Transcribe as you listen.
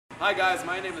Hi guys,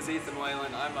 my name is Ethan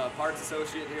Whalen. I'm a parts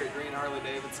associate here at Green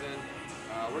Harley-Davidson.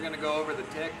 We're going to go over the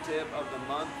tech tip of the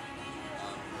month.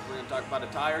 We're going to talk about a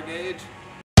tire gauge.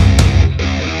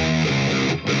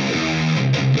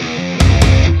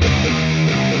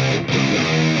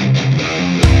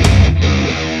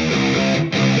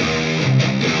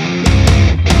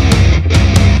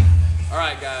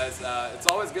 Alright guys, it's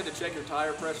always good to check your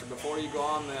tire pressure before you go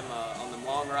on them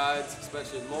long rides,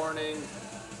 especially in the morning.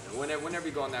 Whenever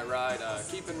you go on that ride,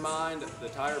 keep in mind the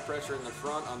tire pressure in the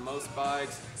front on most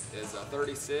bikes is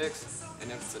 36, and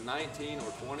if it's a 19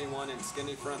 or 21 inch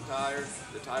skinny front tire,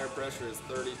 the tire pressure is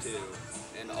 32,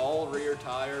 and all rear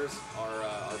tires are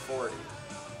 40.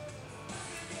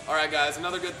 Alright guys,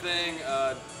 another good thing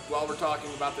while we're talking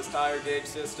about this tire gauge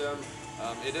system,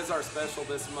 it is our special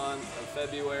this month of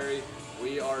February.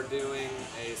 We are doing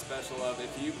a special of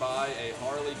if you buy a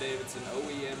Harley-Davidson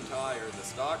OEM tire, the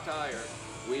stock tire,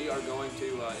 we are going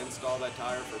to install that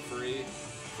tire for free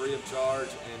of charge,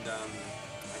 and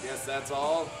I guess that's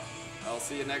all. I'll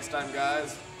see you next time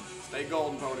guys. Stay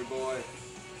golden, Pony Boy.